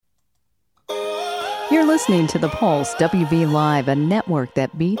You're listening to The Pulse WV Live, a network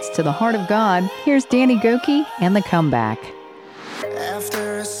that beats to the heart of God. Here's Danny Gokey and The Comeback.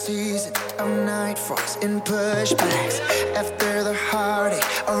 After a season of night falls and pushbacks, after the heartache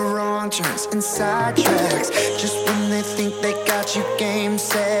of wrong turns and sidetracks, just when they think they got you game,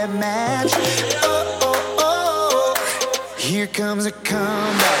 set, match, oh, oh, oh, here comes a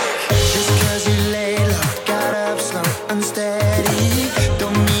comeback. Just cause you laid low, got up slow, unsteady,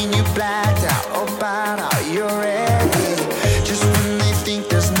 don't mean you blacked out or bowed out, you're ready. Just when they think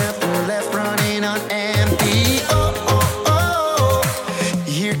there's nothing left, running on empty, oh, oh, oh,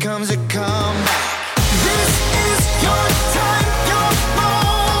 here comes a comeback. This is your time, your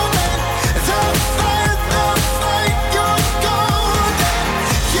moment. The fight, you're golden.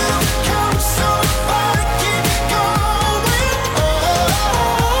 You come so far, keep going.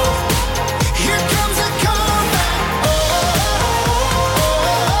 Oh, here comes a comeback.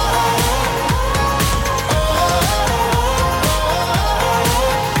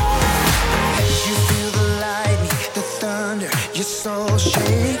 You feel the lightning, the thunder, your soul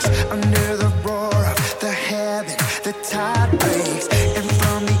shakes under the roar of the heaven. The tide breaks, and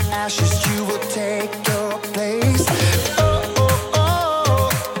from the ashes you will take your place. Oh, oh, oh,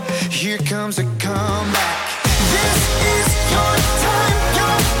 here comes a comeback. This is your time,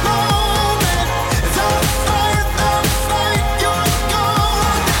 your moment. The fight, you're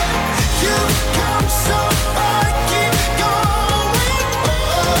golden. You come so far, keep going. Oh,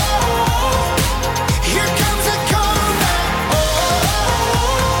 here comes a comeback.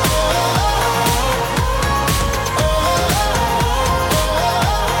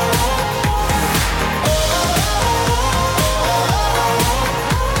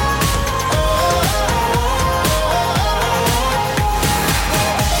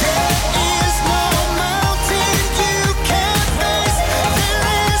 There is no mountain you can't face. There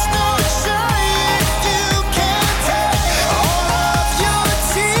is no giant you can't take. All of your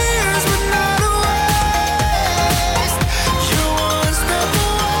tears were not a waste. You one step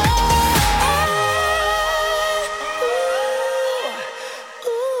away.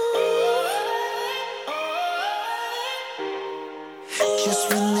 Just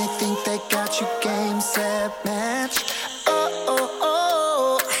when they think they got you game, set, match. Oh, oh,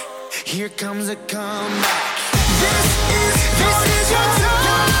 oh, here comes a comeback. This is your time,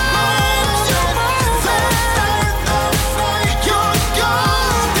 your moment. The fight, you're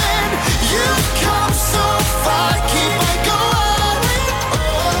golden. You come so far, keep on going.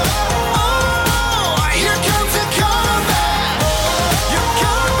 Oh, here comes a comeback. You're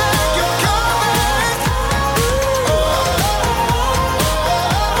coming, you're coming.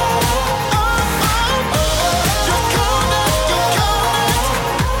 You're coming, you're coming.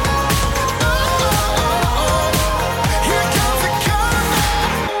 Here comes a comeback.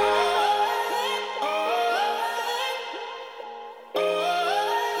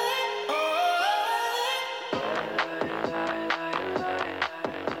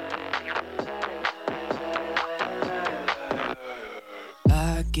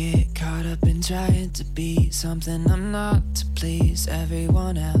 I get caught up in trying to be something I'm not to please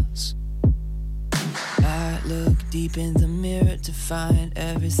everyone else. I look deep in the mirror to find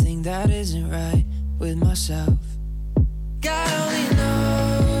everything that isn't right with myself. God only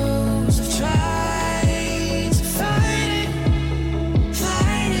knows I've tried to fight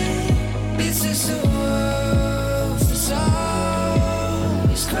it. It's just a world that's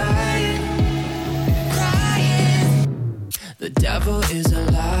always crying. The devil is a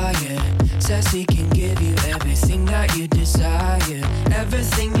liar, says he can give you everything that you desire,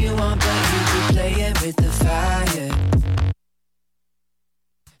 everything you want, but you be playing with the fire.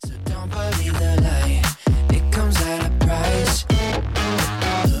 So don't believe the lie, it comes at a price.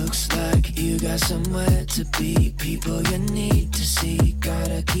 Looks like you got somewhere to be, people you need to see,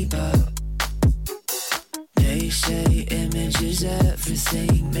 gotta keep up. They say image is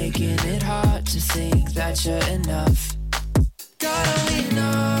everything, making it hard to think that you're enough. God only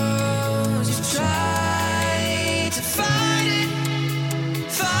knows you've tried to fight it.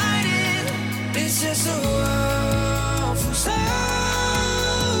 It's just a world who's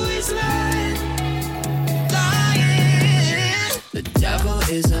always lying. The devil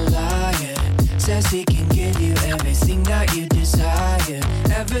is a liar, says he can give you everything that you desire,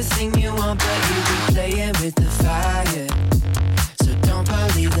 everything you want, but you be playing with the fire. So don't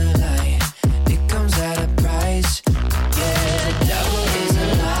believe the lie, it comes at a price. Yeah, the devil is a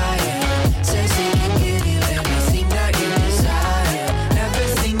liar, says he can give you everything that you desire,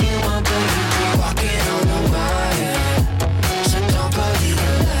 everything you want, but you be walking on the wire. So don't believe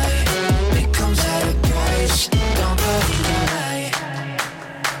the lie, it comes at a price. Don't believe the lie.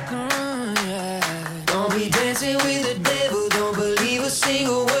 Yeah. Dancing with the devil, don't believe a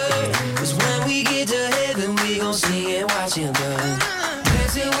single word. Cause when we get to heaven, we gon' sing and watch him burn.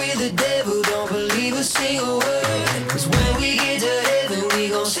 Dancing with the devil, don't believe a single word. Cause when we get to heaven, we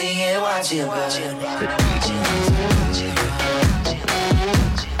gon' sing and watch him burn.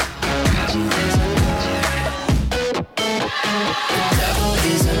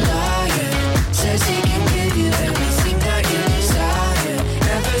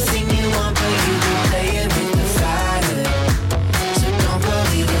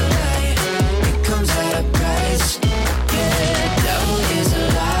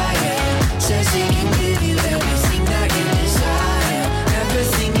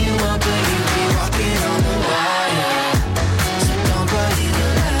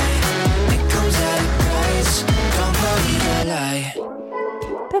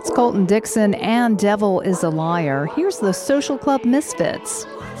 That's Colton Dixon and Devil is a Liar. Here's the Social Club Misfits.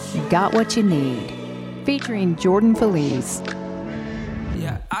 You Got What You Need, featuring Jordan Feliz.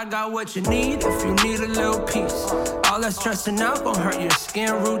 Yeah, I got what you need if you need a little peace. All that stressing out gon' hurt your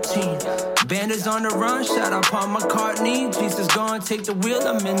skin routine. Bandits on the run, shout out Paul McCartney. Jesus gonna take the wheel,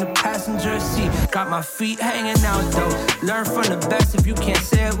 I'm in the passenger seat. Got my feet hanging out though. Learn from the best, if you can't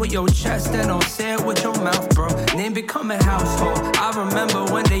say it with your chest, then don't say it with your mouth, bro. Name become a household. I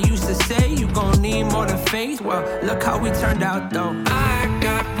remember when they used to say you gon' need more than faith. Well, look how we turned out though. I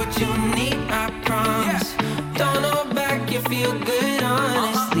got what you need, I promise. Don't hold back, you feel good,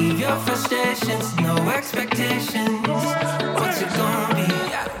 honest. Leave your frustrations, no expectations. What's it gonna be?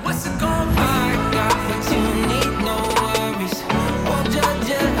 What's it gonna be? I got what you need, no worries. Won't judge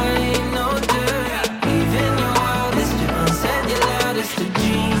you, I ain't no dirt. Even your wildest dreams said your loudest of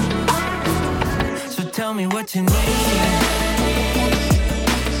dreams. So tell me what you need.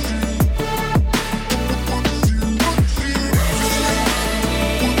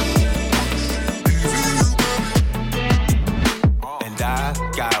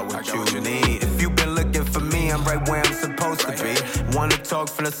 I'm right where I'm supposed to be. Wanna talk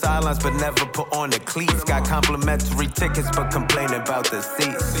from the sidelines, but never put on the cleats. Got complimentary tickets, but complaining about the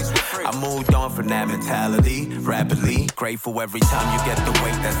seats. I moved on from that mentality rapidly. Grateful every time you get the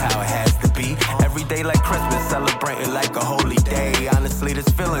weight, that's how it has to be. Every day like Christmas, celebrating like a holy day. Honestly, this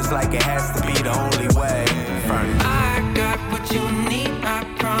feeling's like it has to be the only way. I got what you need, I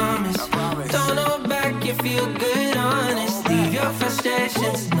promise. Don't hold back, you feel good, honest. Leave your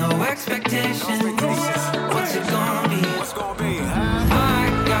frustrations, no expectations. What's it gonna be? I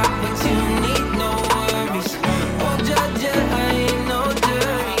got what you need, no worries. Won't judge you, I ain't no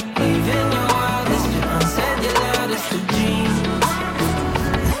dirty. Even your wildest dreams said your loudest of dreams.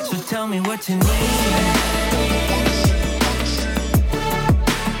 So tell me what you need.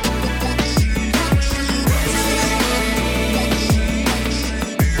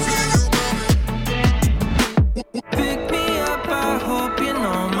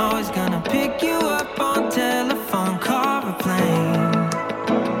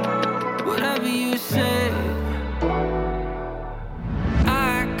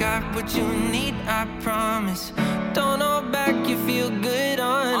 What you need, I promise. Don't hold back, you feel good,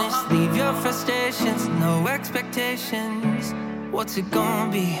 honest. Leave your frustrations, no expectations. What's it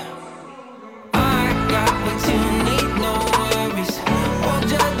gonna be? I got what you need, no worries. Won't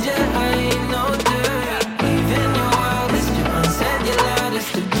judge you, I ain't no dirt. Even your wildest dreams said your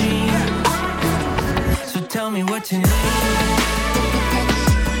loudest of dreams. So tell me what you need.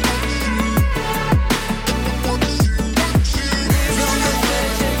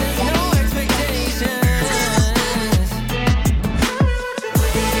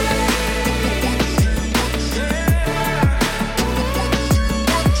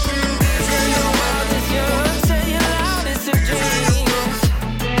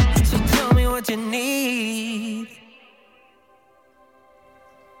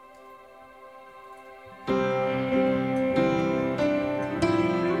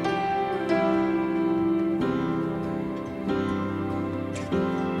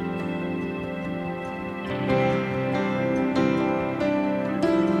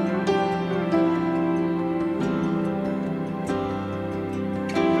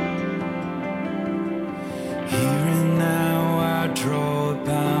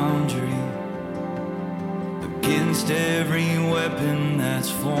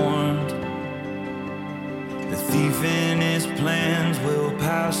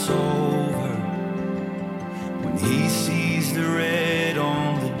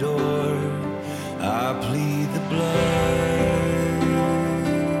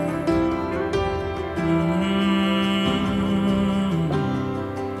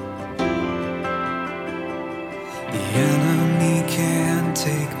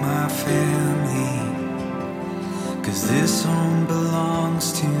 'cause this home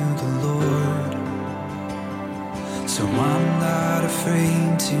belongs to the Lord. So I'm not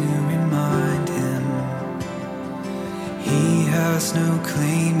afraid to remind him he has no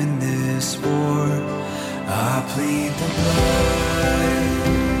claim in this war. I plead the blood,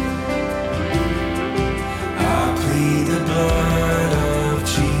 I plead the blood of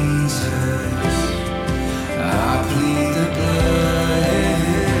Jesus, I plead the blood,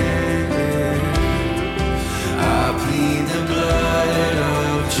 I plead the blood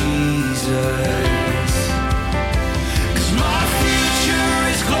of Jesus.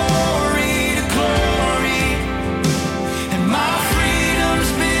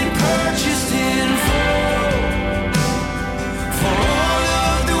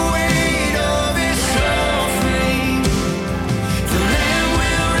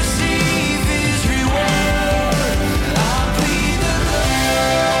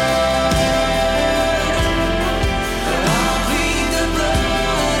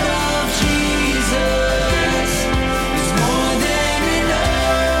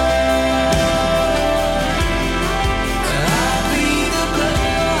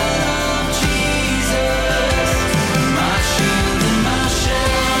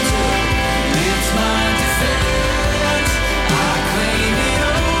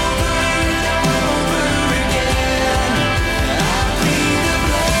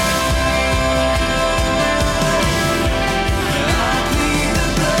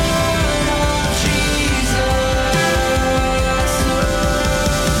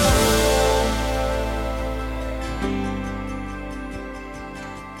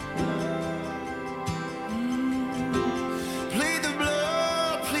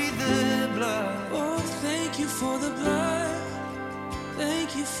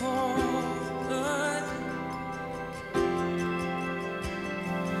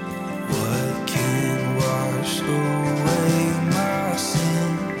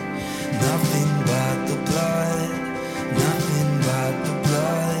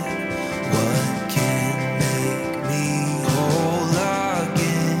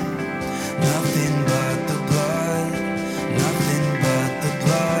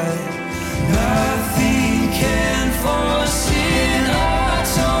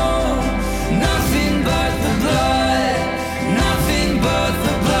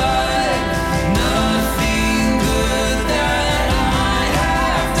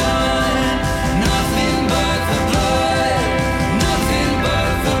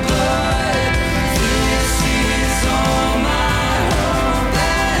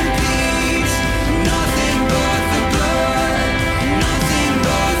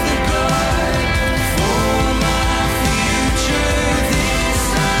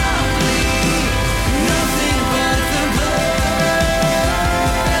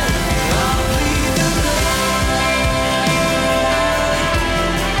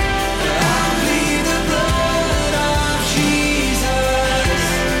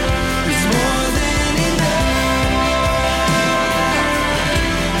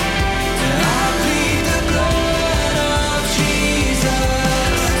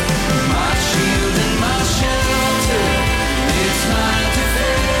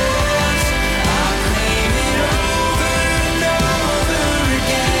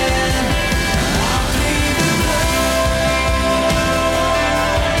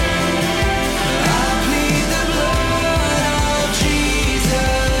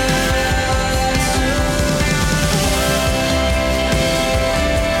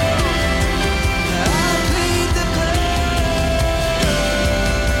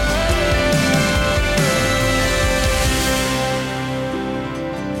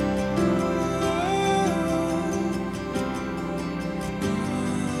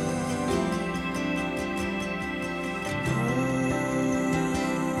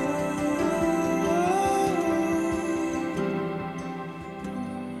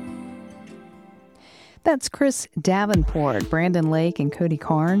 That's Chris Davenport, Brandon Lake, and Cody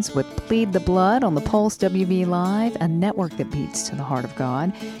Carnes with Plead the Blood on the Pulse WV Live, a network that beats to the heart of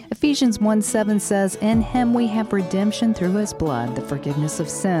God. Ephesians 1:7 says, "In him we have redemption through his blood, the forgiveness of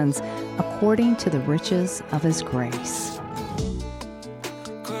sins, according to the riches of his grace."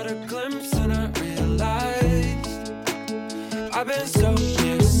 Caught a glimpse and I realized I've been so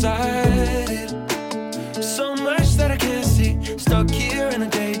excited, so much that I can't see, stuck here in a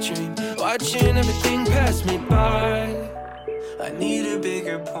daydream, watching everything pass me by. I need a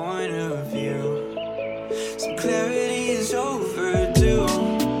bigger point of view, some clarity is overdue,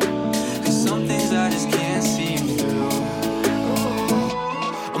 'cause some things I just can't see through.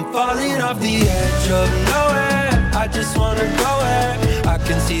 I'm falling off the edge of nowhere, I just wanna go where I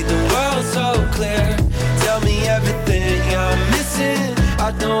can see the world so clear. Tell me everything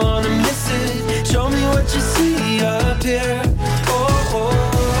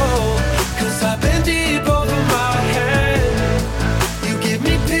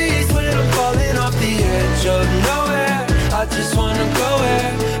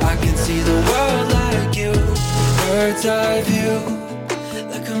bird's eye view,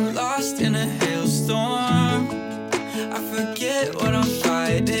 like I'm lost in a hailstorm. I forget what I'm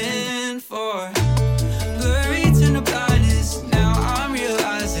fighting for. Blurry to the blindness, now I'm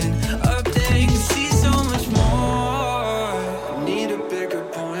realizing up there you can see so much more. I need a bigger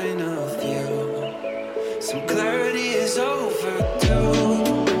point of view. Some clarity is overdue.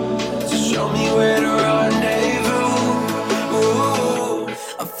 So show me where to rendezvous. Ooh,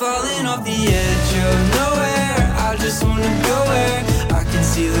 I'm falling off the edge of nowhere. I just wanna go where I can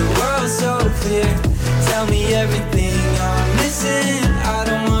see the world so clear. Tell me everything I'm missing, I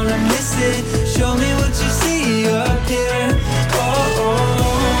don't wanna miss it. Show me what you see up here. Oh, oh,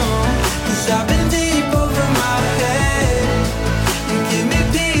 'cause I've been deep over my head. You give me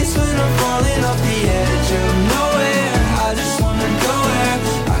peace when I'm falling off the edge of nowhere. I just wanna go where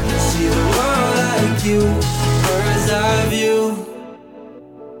I can see the world like you. Bird's eye view.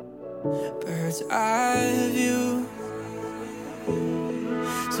 Bird's eye view.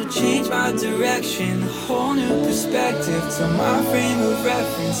 So change my direction, a whole new perspective. Till my frame of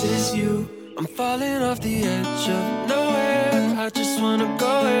reference is you. I'm falling off the edge of nowhere. I just wanna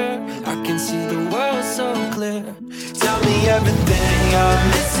go where I can see the world so clear. Tell me everything I'm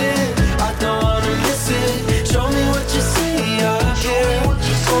missing, I don't wanna miss it. Show me what you see up here.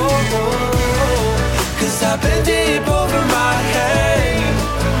 Oh, oh, 'cause I've been deep over my head.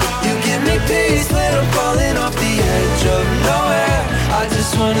 You give me peace when I'm falling off the edge of nowhere. I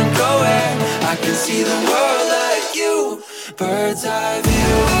just wanna go where I can see the world like you. Bird's eye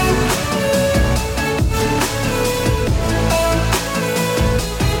view.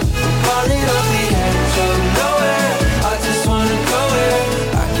 Falling off the edge of nowhere. I just wanna go where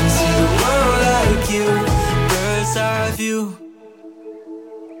I can see the world like you. Bird's eye view.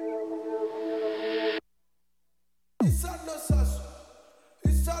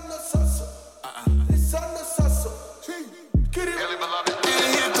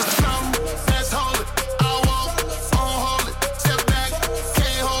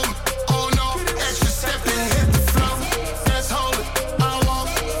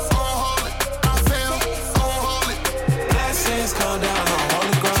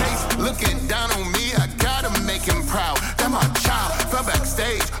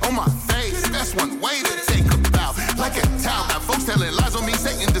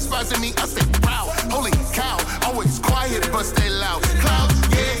 Me, I say proud, holy cow, always quiet but stay loud. Clouds,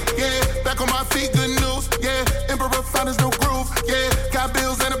 yeah, yeah, back on my feet, good news, yeah. Emperor found his new groove, yeah. Got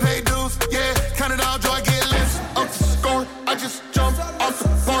bills and I pay dues, yeah. Count it all, joy, get less. Up the score, I just jumped off the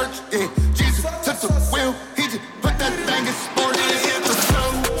porch, yeah. Jesus took the wheel, he just put that thing in sport. Yeah, hit the flow,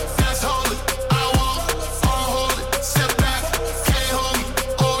 that's holy. I walk, unholy, step back, can't hold me.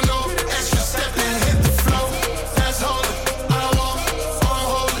 Oh no, extra step and hit the flow, that's holy. I walk,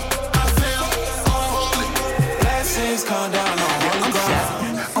 unholy. Calm down on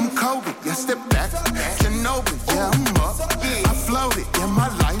I'm Kobe, yeah, step back. Ginobili, yeah, I'm up. I floated, yeah, my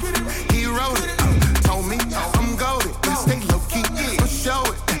life. He wrote it, told me I'm goated. Yeah, stay low key, but show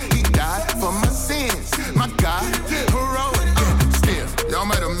it. He died for my sins, my God, heroic. Yeah, still, y'all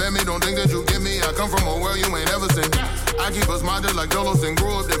might have met me, don't think that you get me. I come from a world you ain't ever seen. I keep us minded like Dolos and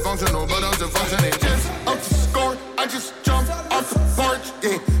grew up dysfunctional, but I'm still functioning. Just up to score, I just jumped off the porch.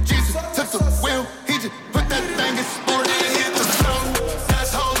 Yeah, Jesus took the wheel, he just put that thing in sport.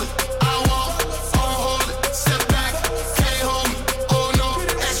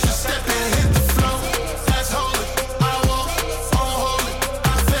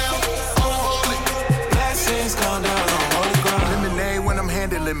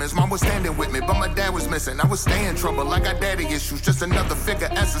 Mom was standing with me, but my dad was missing. I was staying in trouble, I got daddy issues. Just another figure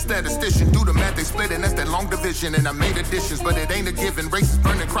as a statistician. Do the math, they split, and that's that long division. And I made additions, but it ain't a given. Races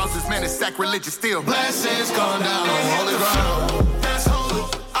burning crosses, man, it's sacrilegious still. Blessings come down on holy ground. That's holy.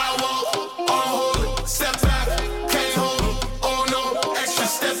 I walk unholy. Step back, can't hold me. Oh no, extra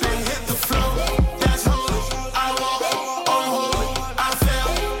step and hit the flow. That's holy. I walk unholy. I feel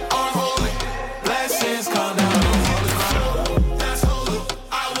unholy. Blessings come down.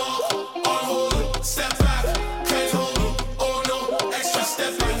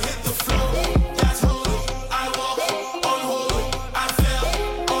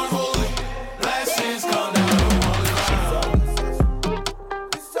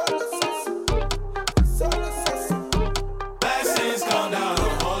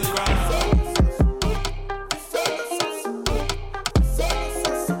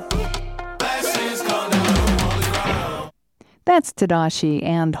 That's Tadashi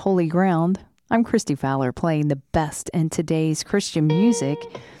and Holy Ground. I'm Christy Fowler, playing the best in today's Christian music.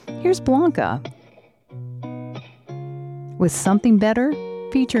 Here's Blanca with Something Better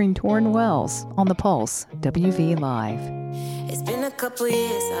featuring Torrin Wells on the Pulse WV Live. It's been a couple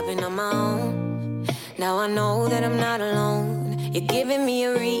years I've been on my own. Now I know that I'm not alone. You're giving me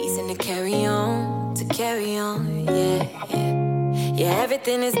a reason to carry on, yeah, yeah. Yeah,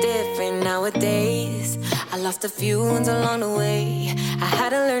 everything is different nowadays. I lost a few ones along the way. I had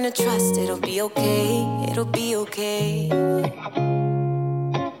to learn to trust it'll be okay, it'll be okay.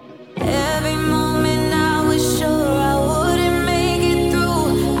 Every moment I was sure I wouldn't make it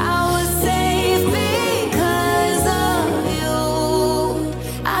through. I was safe because of you.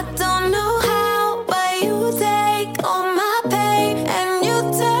 I don't know how, but you take all my pain and you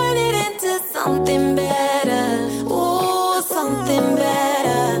turn it into something better. Ooh, something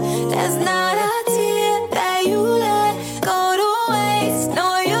better. There's not a tear that you let go to waste.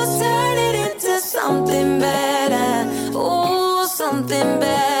 No, you turn it into something better. Ooh, something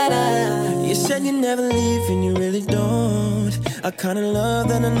better. You said you never leave and you really don't. A kind of love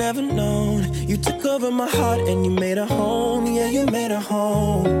that I never known. You took over my heart and you made a home. Yeah, you made a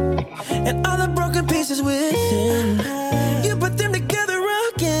home. And all the broken pieces within, you put them together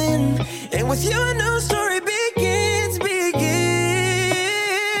again. And with you a new story begins.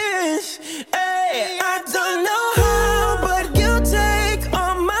 Hey, I don't know how, but you take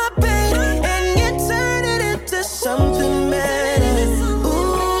all my pain and you turn it into something better.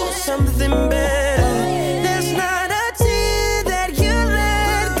 Ooh, something better. There's not a tear that you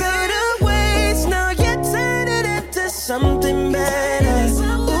let go to waste. Now you turn it into something better.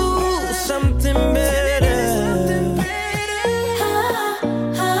 Ooh, something better.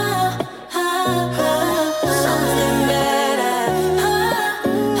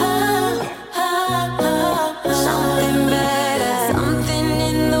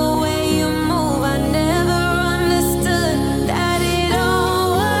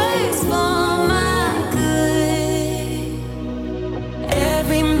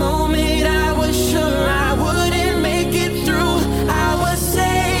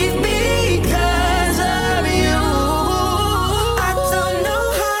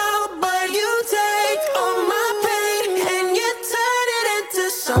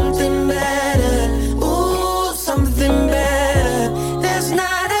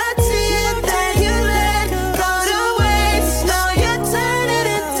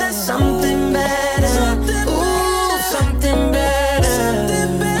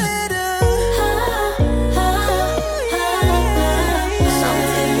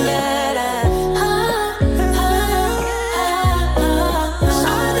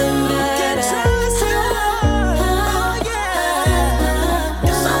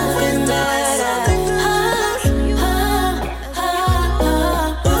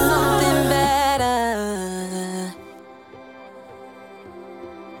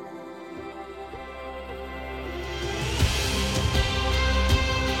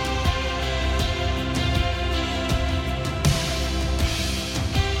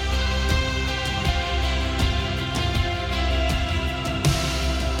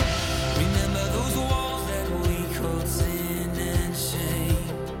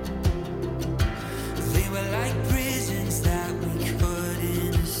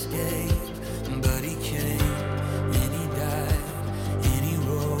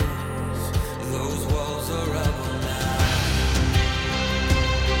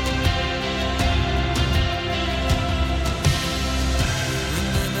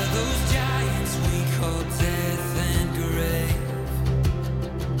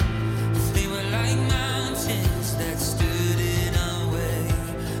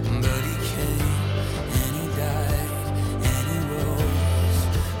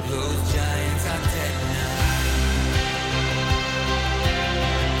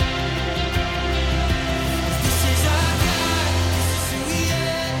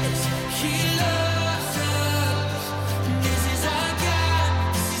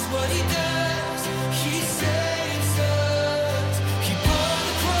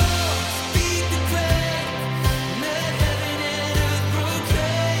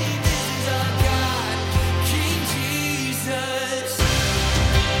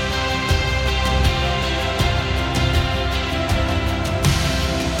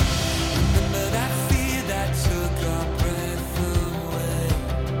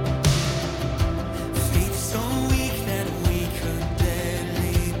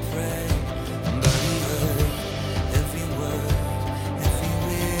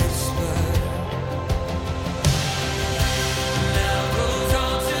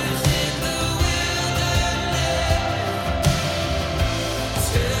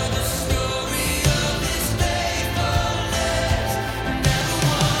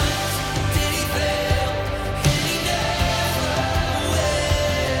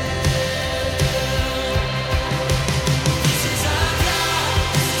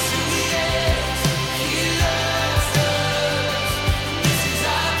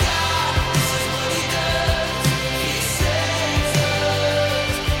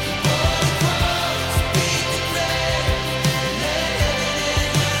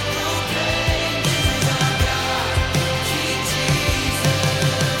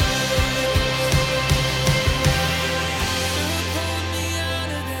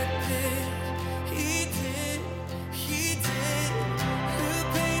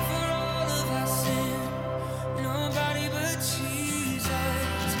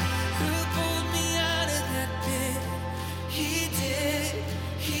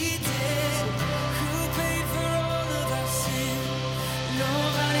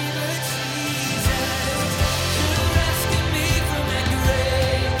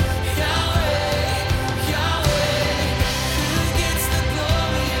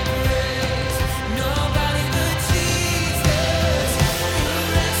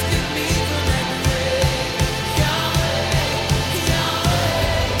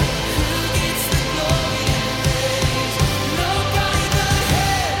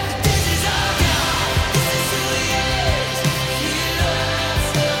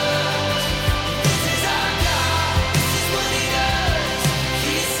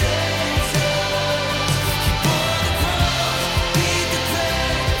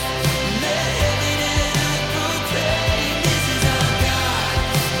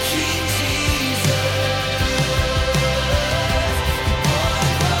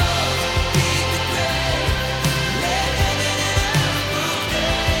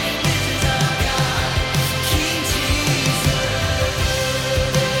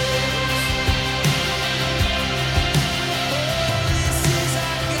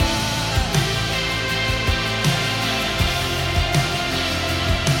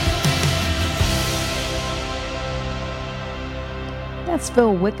 That's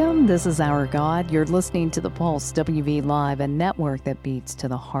Phil Wickham. This is Our God. You're listening to the Pulse WV Live, a network that beats to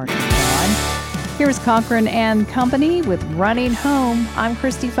the heart of God. Here's Cochran and Company with Running Home. I'm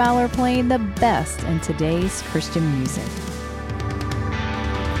Christy Fowler, playing the best in today's Christian music.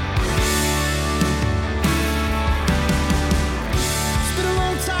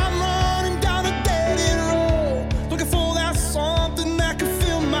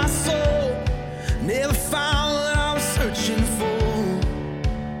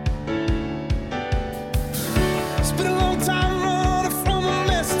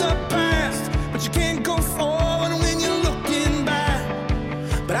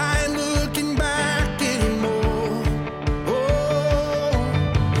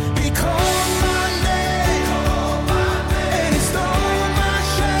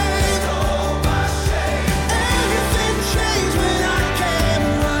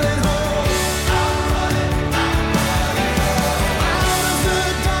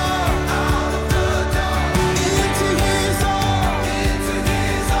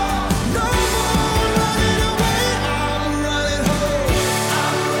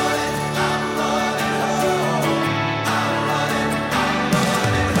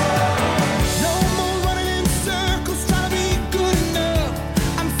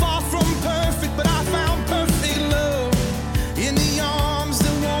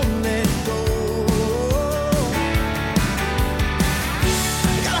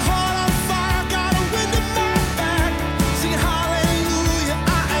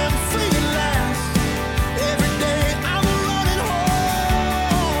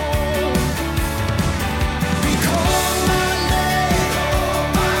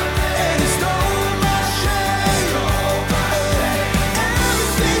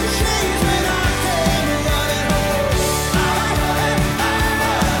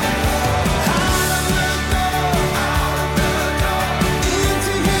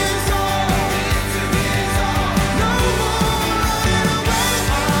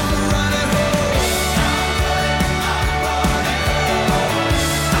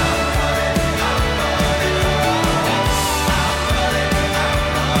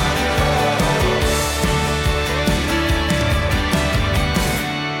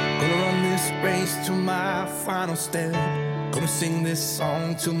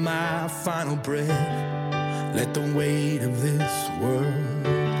 Till my final breath, let the weight of this world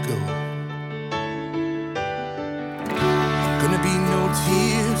go. Gonna be no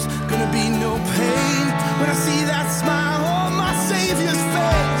tears, gonna be no pain when I see that smile on my Savior's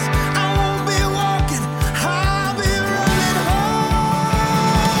face. I won't be walking, I'll be running home.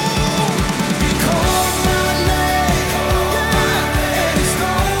 He called my name, yeah, and he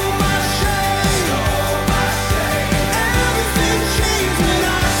stole my shame. Everything changed when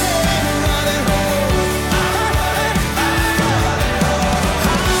I came running home.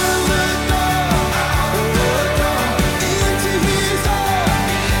 Out of the door, into his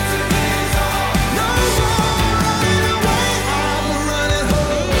arms.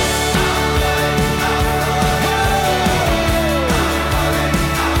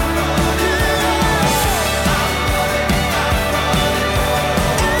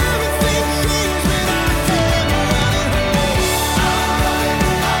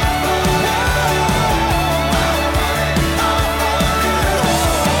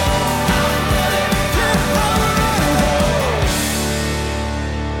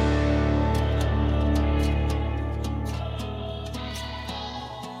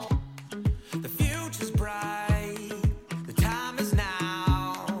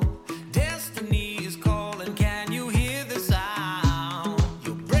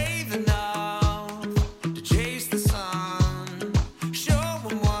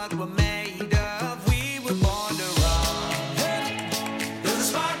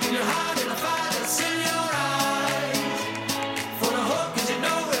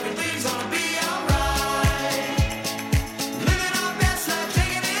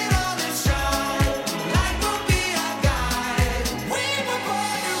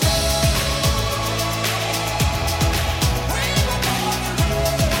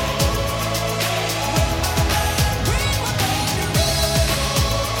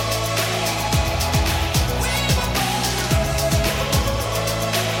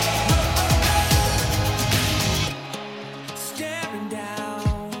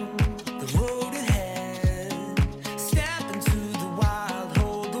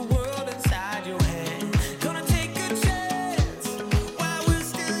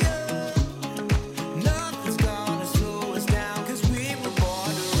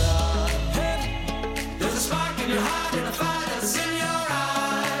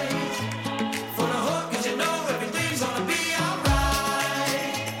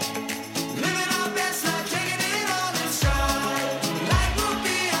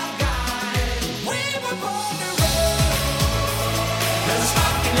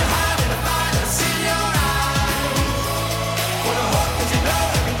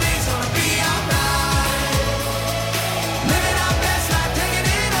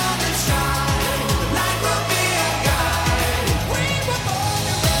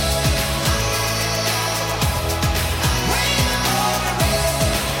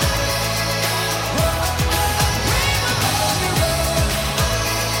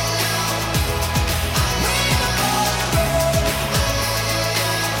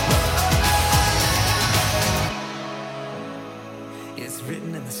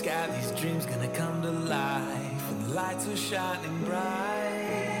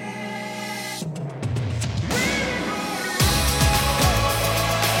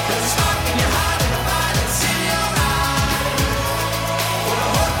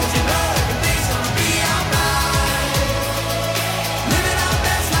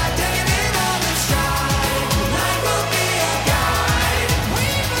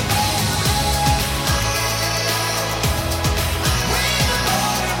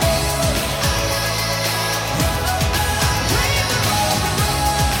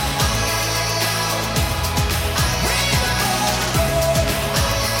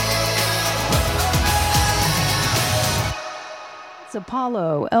 It's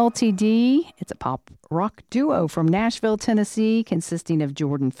Apollo LTD. It's a pop rock duo from Nashville, Tennessee, consisting of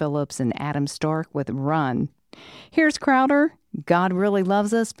Jordan Phillips and Adam Stark with Run. Here's Crowder, God Really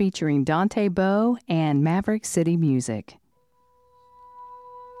Loves Us, featuring Dante Bowe and Maverick City Music.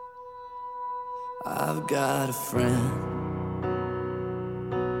 I've got a friend,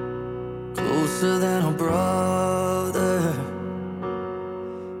 closer than a brother.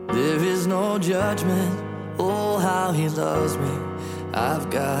 There is no judgment, oh how he loves me. I've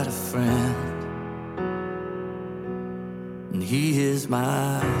got a friend, and he is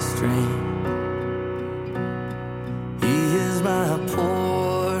my strength. He is my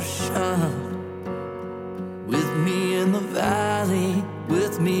portion, with me in the valley,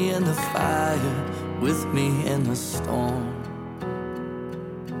 with me in the fire, with me in the storm.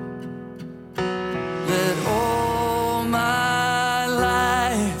 Let all my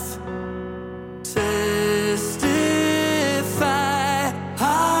life testify,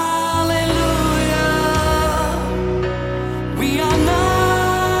 hallelujah. We are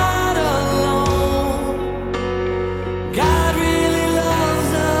not alone. God really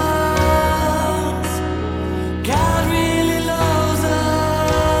loves us. God really loves us.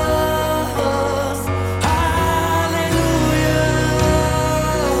 Hallelujah.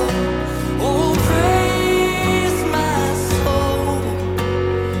 Oh, praise my soul.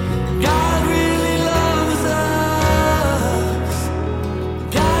 God really loves us.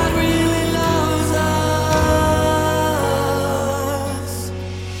 God really loves us.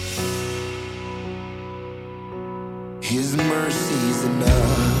 His mercy's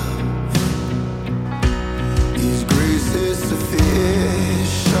enough. His grace is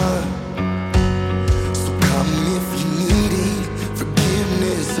sufficient. So come if you need it,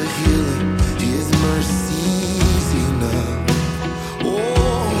 forgiveness or healing. His mercy's enough.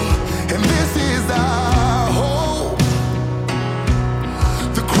 Oh, and this is our hope.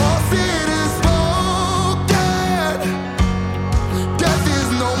 The cross it is spoken. Death is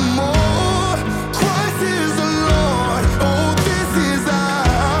no more. Christ is the Lord. Oh, this is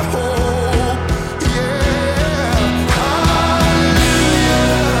our hope. Yeah. Hallelujah.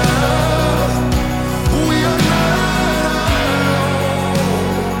 We are not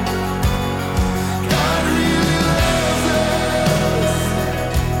alone. God really loves us.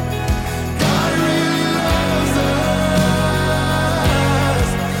 God really loves us.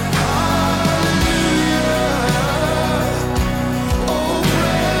 Hallelujah. Oh,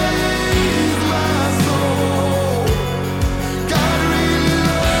 praise my soul. God really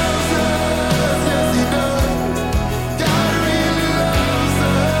loves us. Yes, He does. God really loves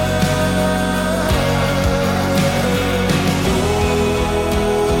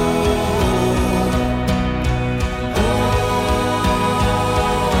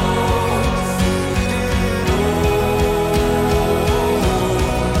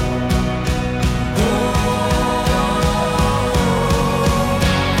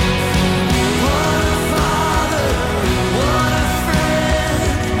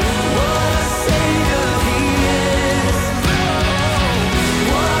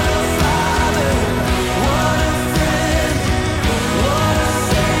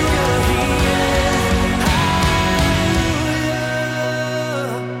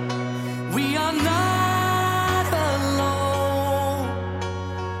We are not alone.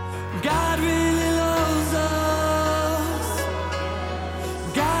 God really loves us.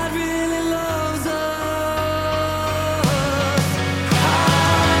 God really loves us.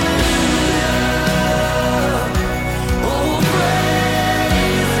 Hallelujah. Oh,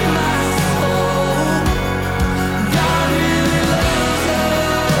 praise my soul. God really loves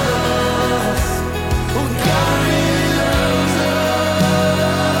us. Oh, God really loves us.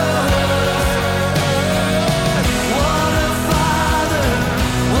 What a father,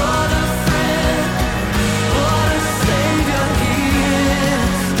 what a friend, what a savior he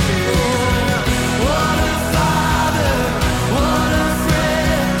is. What a father, what a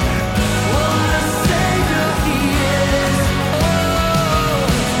friend, what a savior he is.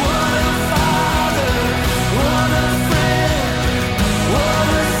 What a father, what a friend, what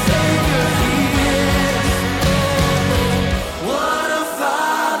a savior he is. What a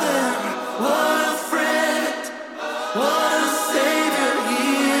father, what a friend, what a savior he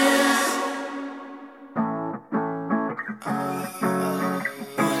is.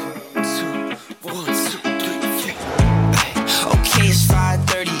 Okay, it's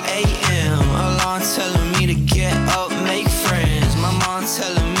 5:30 a.m. Alarm telling me to get up, make friends. My mom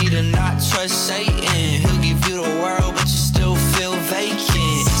telling me to not trust Satan. He'll give you the world, but you still feel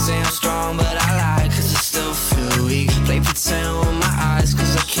vacant. Say I'm strong, but I lie, cause I still feel weak. Play pretend with my eyes,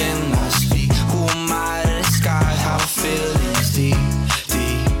 cause I cannot speak. Who am I to the sky? How I feel is deep.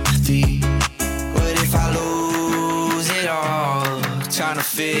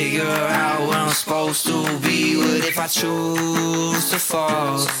 figure out where I'm supposed to be. What if I choose to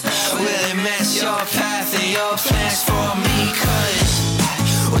fall? Will it mess your path and your plans for me? Cause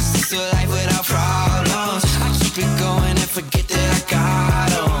what's this to life without problems? I keep it going and forget that I got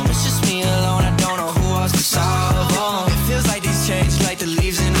them. It's just me alone, I don't know who else to solve them. It feels like these change like the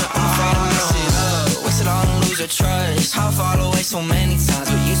leaves in the I'm afraid to mess it up, waste it all and lose your trust. I'll fall away so many times,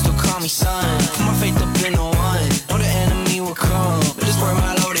 but you still call me son. Put my faith up in no one, know the enemy will come. But it's where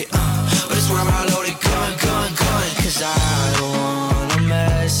my loaded, but it's where my loaded gun. Cause I don't wanna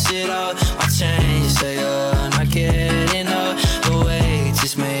mess it up. My change say not getting up. The weight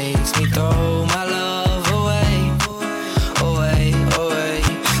just makes me throw my love away.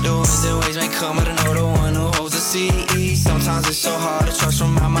 The winds and waves may come, but I know the one who holds the sea. Sometimes it's so hard to trust,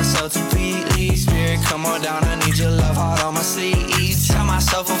 remind myself to completely. Spirit, come on down, I need your love hard on my sleeves. Tell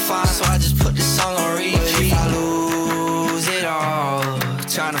myself I'm fine, so I just put this song on repeat. I lose it all,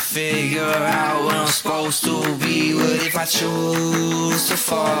 trying to figure out where I'm supposed to be. What if I choose to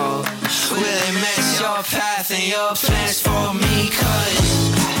fall? Will it mess your path and your plans for me?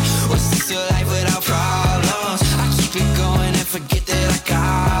 Cause what's this to life without problems? I keep it going and forget that I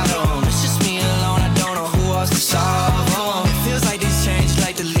got them. It's just me alone, I don't know who else to solve them. It feels like these change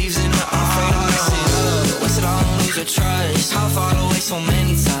like the leaves in the I'm afraid to mess it up, waste it all and lose your trust. I'll fall away so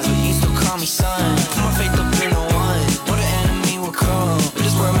many times, but you still call me son. Put my faith up in no one, know the enemy will come. But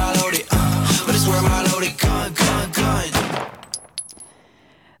it's where my loaded, gun.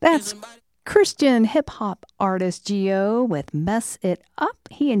 That's Christian hip-hop artist Gio with Mess It Up.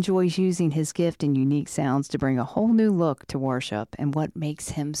 He enjoys using his gift and unique sounds to bring a whole new look to worship, and what makes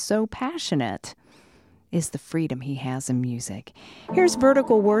him so passionate is the freedom he has in music. Here's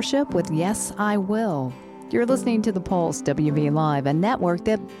Vertical Worship with Yes, I Will. You're listening to The Pulse, WV Live, a network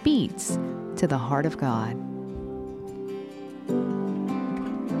that beats to the heart of God.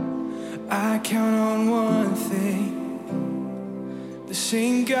 I count on one thing. The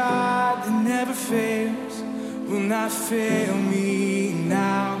same God that never fails will not fail me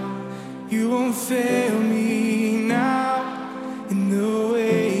now. You won't fail me now in the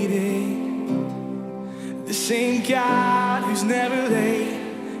waiting. The same God who's never late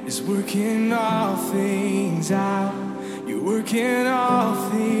is working all things out. You're working all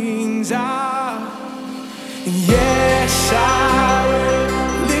things out. And yes, I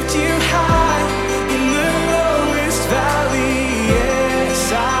will lift you high in the lowest valley.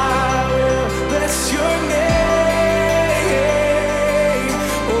 Yes, I will bless your name.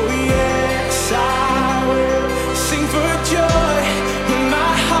 Oh yes, I will sing for joy when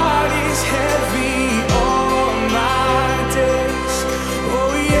my heart is heavy all my days.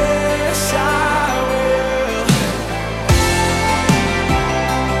 Oh yes, I will.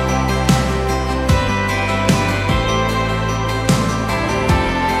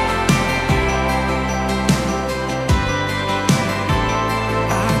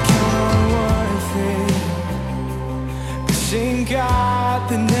 God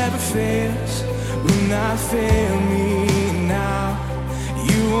that never fails will not fail me now.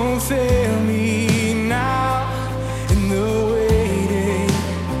 You won't fail me now in the waiting.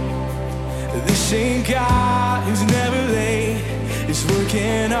 The same God who's never late is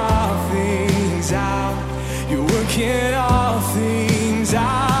working all things out. You're working all things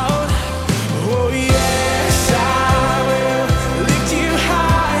out. Oh yes, I will lift you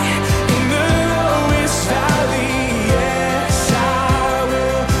high in the lowest valley.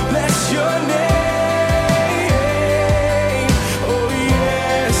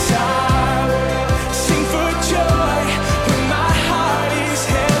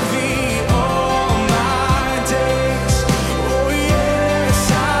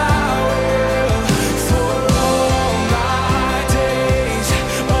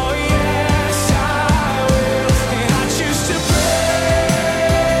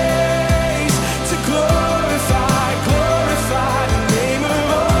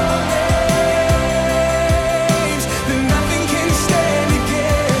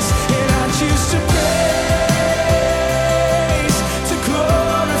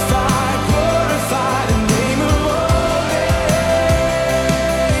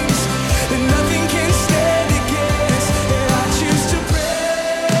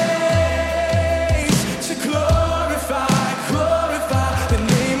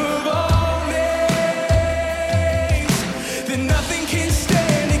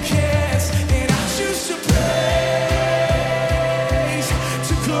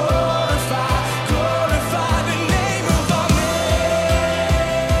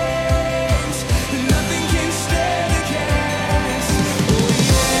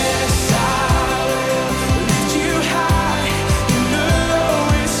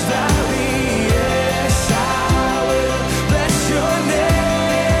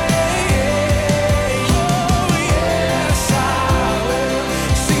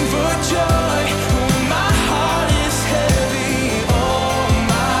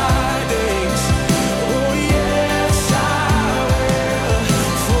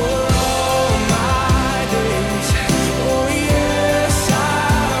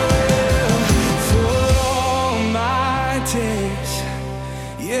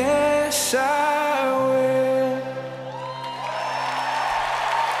 Yes, I will.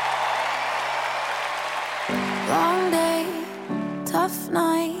 Long day, tough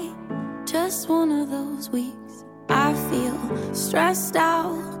night, just one of those weeks. I feel stressed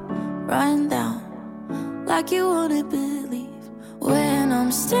out, run down, like you wouldn't believe. When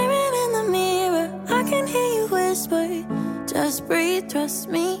I'm staring in the mirror, I can hear you whisper, just breathe, trust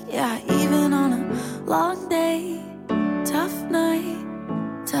me. Yeah, even on a long day, tough night,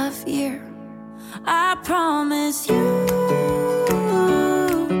 tough year, I promise you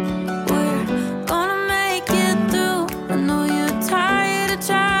we're gonna make it through. I know you're tired of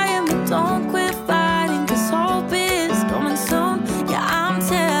trying, but don't quit fighting, 'cause hope is coming soon. Yeah, I'm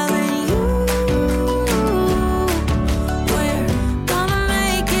telling you we're gonna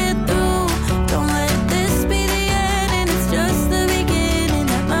make it through. Don't let this be the end, and it's just the beginning.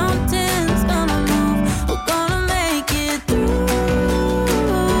 That mountain's gonna move. We're gonna make it through.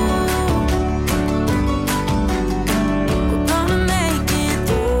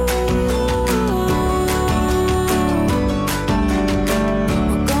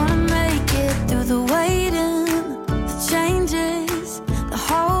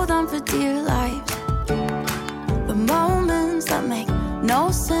 Dear life, the moments that make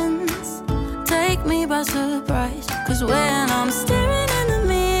no sense take me by surprise. 'Cause when I'm staring in the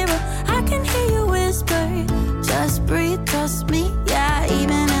mirror, I can hear you whisper, just breathe, trust me. Yeah,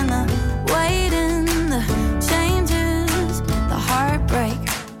 even in the waiting, the changes, the heartbreak,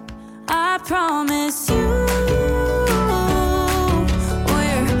 I promise you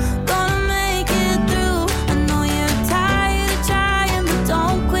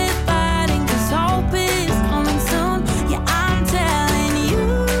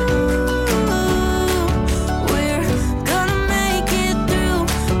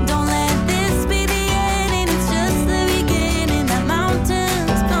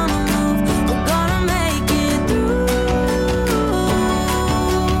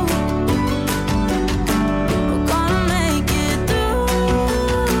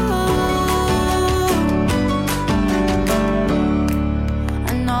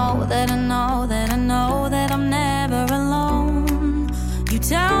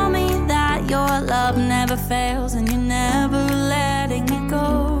fails and you're never letting me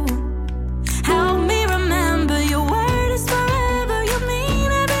go. Help me remember your word is forever. You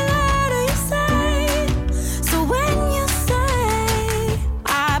mean every letter you say. So when you say,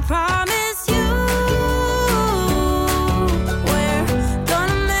 I promise you we're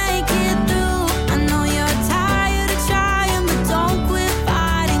gonna make it through. I know you're tired of trying, but don't quit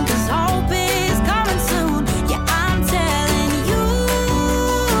fighting, 'cause hope is coming soon. Yeah, I'm telling you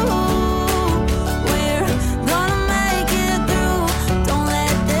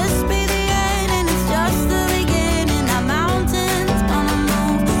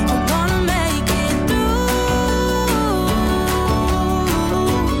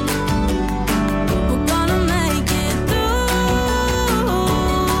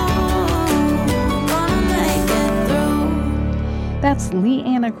That's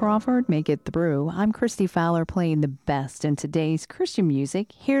Leanna Crawford, Make It Through. I'm Christy Fowler playing the best in today's Christian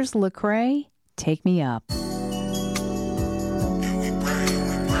music. Here's Lecrae, Take Me Up.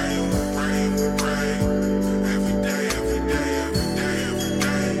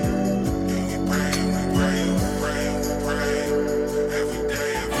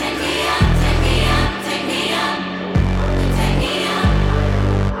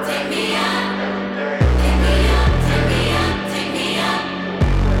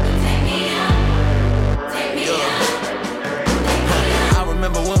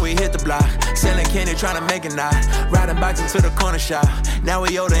 Selling candy, trying to make it not. Riding bikes into the corner shop. Now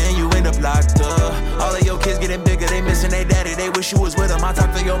we older and you end up locked up. All of your kids getting bigger, they missing their daddy. They wish you was with them. I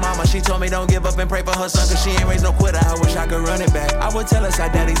talked to your mama, she told me don't give up and pray for her son, 'cause she ain't raised no quitter. I wish I could run it back. I would tell us our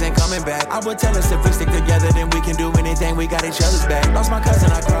daddies ain't coming back. I would tell us if we stick together, then we can do anything. We got each other's back. Lost my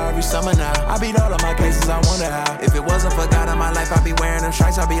cousin, I cry every summer now. I beat all of my cases, I wonder how. If it wasn't for God in my life, I'd be wearing them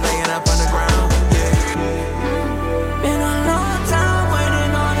stripes, I'd be laying up on the ground. Yeah. Been a long time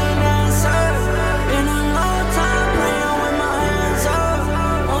waiting on an answer. Been a long time praying with my hands up.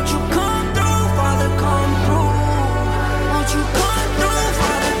 Won't you come through, Father, come through. Won't you come through,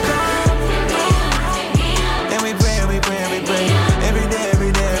 Father, come through. And we pray, and we pray, and we pray. Every day,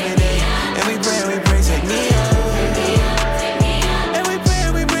 every day, every day. And we pray, take me up. And we pray,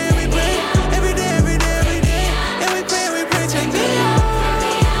 and we pray, and we pray. Every day, every day, every day. And we pray, take me up.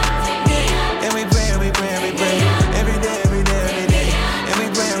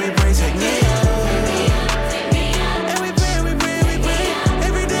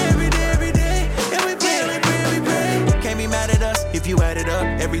 up.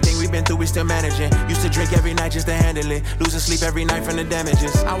 Everything we've been through, we still managing. Used to drink every night just to handle it. Losing sleep every night from the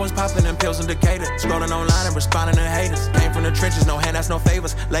damages. I was popping them pills in Decatur, scrolling online and responding to haters. Came from the trenches, no handouts, no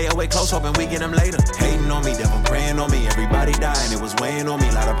favors. Lay away close, hoping we get them later. Hating on me, devil praying on me. Everybody dying, it was weighing on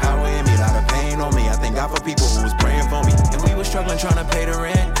me. Lot of power in me, lot of pain on me. I thank God for people who was praying for me. And we were struggling trying to pay the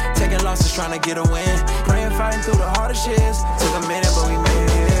rent, taking losses trying to get a win. Praying, fighting through the hardest shits. Took a minute, but we made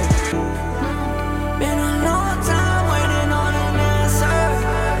it. Been a long time waiting on an answer.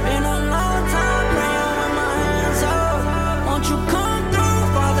 Been a long time praying with my hands up. Won't you come through,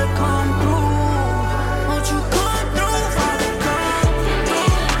 Father, come through. Won't you come through, Father, come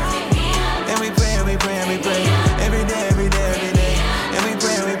through. And we pray, and we pray, and we pray. Every day, every day, every day. And we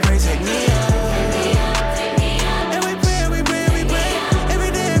pray, take me up. And we pray, and we pray, and we pray.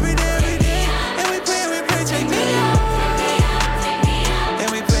 Every day, every day, every day. And we pray, take me up. And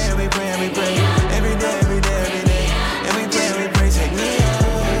we pray, and we pray, and we pray. Every day, every day, every day. And we pray, take me up.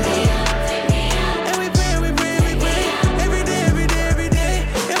 And we pray, and we pray, and we pray. Every day, every day, every day.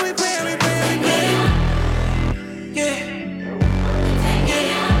 And we pray, and we pray, and we pray. Yeah.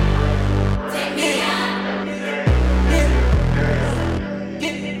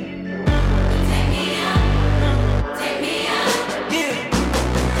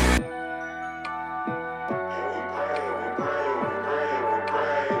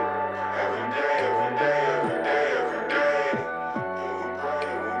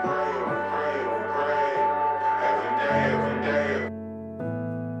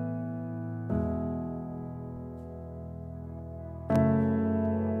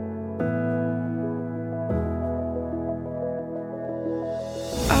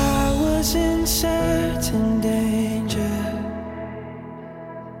 I was in certain danger,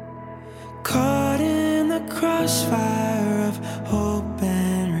 caught in the crossfire of hope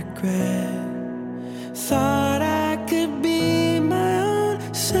and regret. Thought I could be my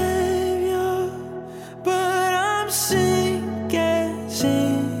own savior, but I'm sinking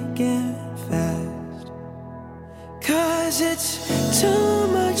fast. 'Cause it's too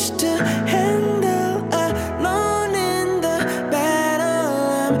much to handle alone in the battle.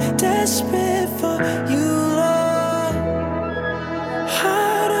 I'm desperate for you, Lord.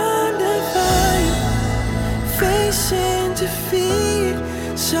 Heart under fire, facing defeat,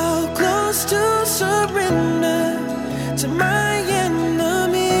 so close to surrender to my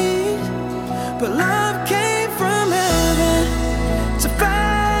enemies. But love came from heaven to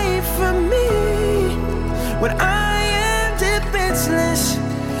fight for me. When I am defenseless,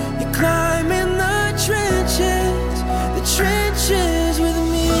 you climb in the trenches with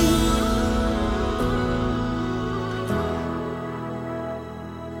me.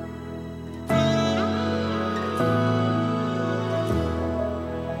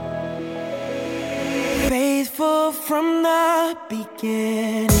 Faithful from the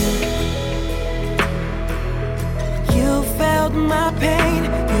beginning, you felt my pain,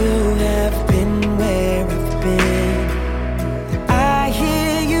 you have been where I've been. I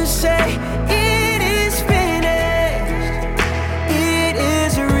hear you say, it is finished, it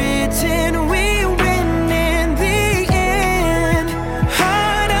is written, we win in the end.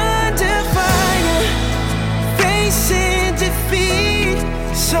 Heart under fire, facing defeat,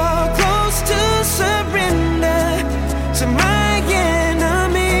 so close to surrender to my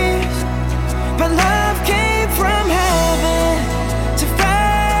enemies. But love came from heaven to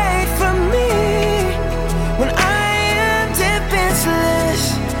fight for me.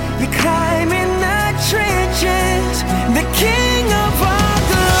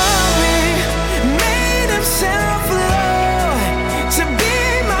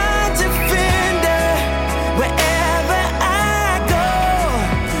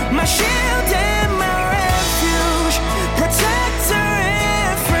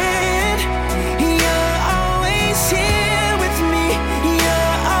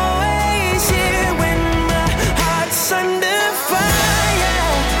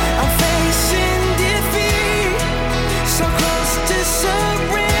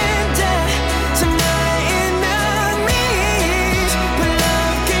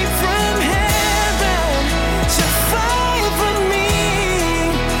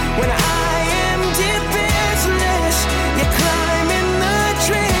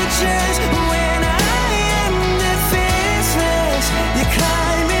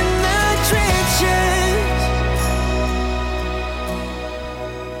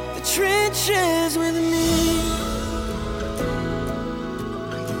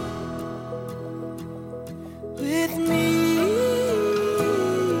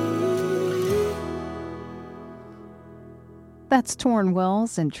 That's Torrin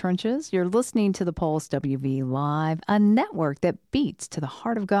Wells and Trenches. You're listening to the Pulse WV Live, a network that beats to the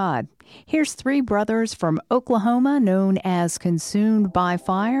heart of God. Here's three brothers from Oklahoma known as Consumed by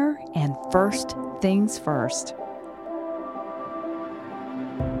Fire and First Things First.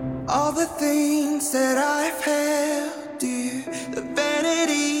 All the things that I've held dear, the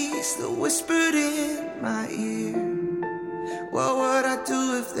vanities that whispered in my ear, what would I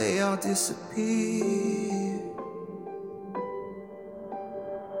do if they all disappeared?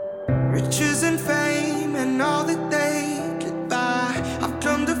 Riches and fame and all that they could buy, I've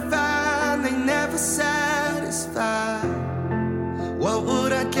come to find they never satisfy. What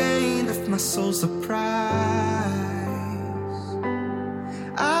would I gain if my soul's a prize?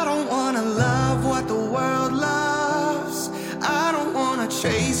 I don't wanna love what the world loves. I don't wanna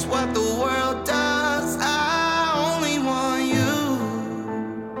chase what the world does. I only want you.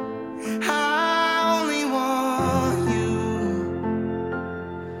 I only want you.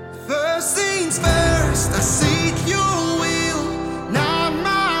 First things first, I seek your will, not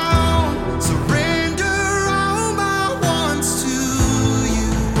my own. Surrender all my wants to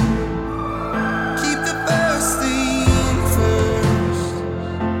you. Keep the first thing first.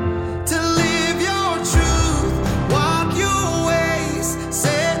 To live your truth, walk your ways,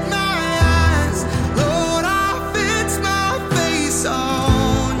 set my eyes. Lord, I fix my face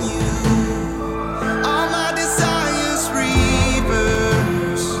on you. All my desires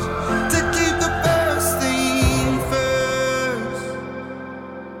reversed. To keep the first thing first.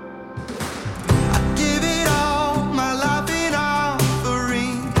 I give it all, my life in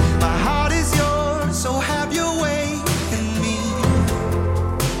offering. My heart is yours, so have your way in me.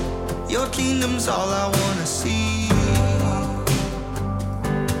 Your kingdom's all I wanna see.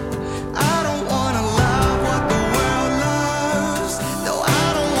 I don't wanna love what the world loves. No,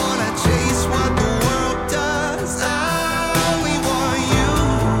 I don't wanna chase what the world does. I only want you.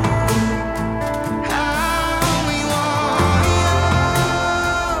 I only want you.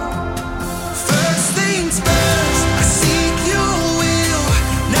 First things first, I seek your will,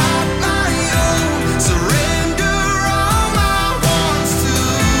 not my own. Surrender all my wants to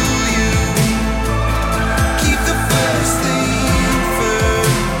you. Keep the first thing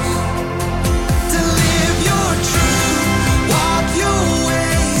first. To live your truth, walk your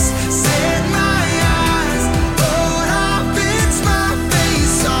ways, set my eyes. Lord, I fix my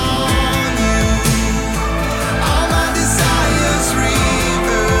face on you. All my desires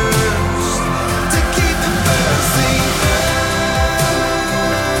reversed. To keep the first thing first.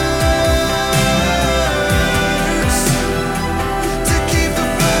 To keep the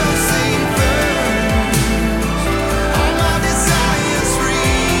first thing first. All my desires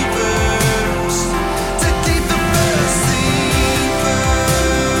reversed. To keep the first thing first.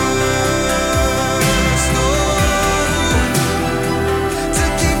 Oh, to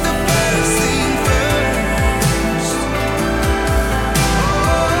keep the first thing first.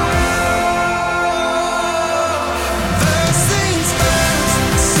 First things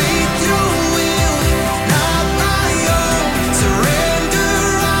first, seek your will, not my own. Surrender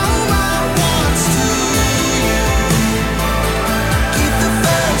all my wants to you. Keep the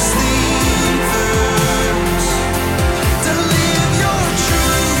first thing first. To live your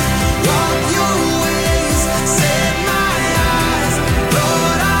truth, walk your ways, set my eyes.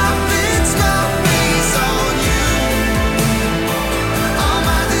 Lord, I fix my face on you. All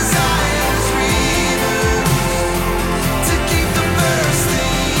my desires reversed. To keep the first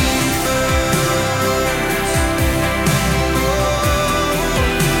thing first.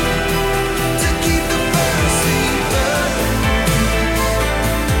 To keep the first thing first.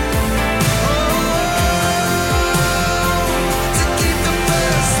 To keep the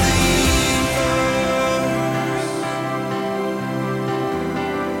first thing first.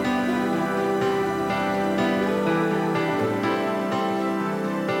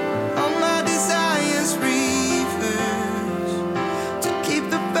 All my desires reversed. To keep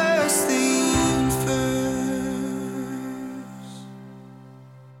the first thing first.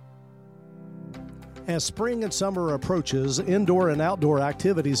 As spring and summer approaches, indoor and outdoor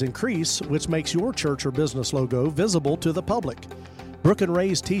activities increase, which makes your church or business logo visible to the public. Brook &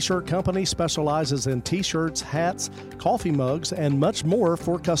 Ray's T-Shirt Company specializes in T-shirts, hats, coffee mugs, and much more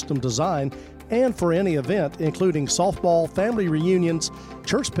for custom design and for any event, including softball, family reunions,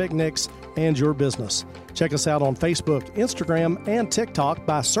 church picnics, and your business. Check us out on Facebook, Instagram, and TikTok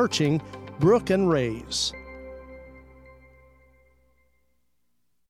by searching Brook & Ray's.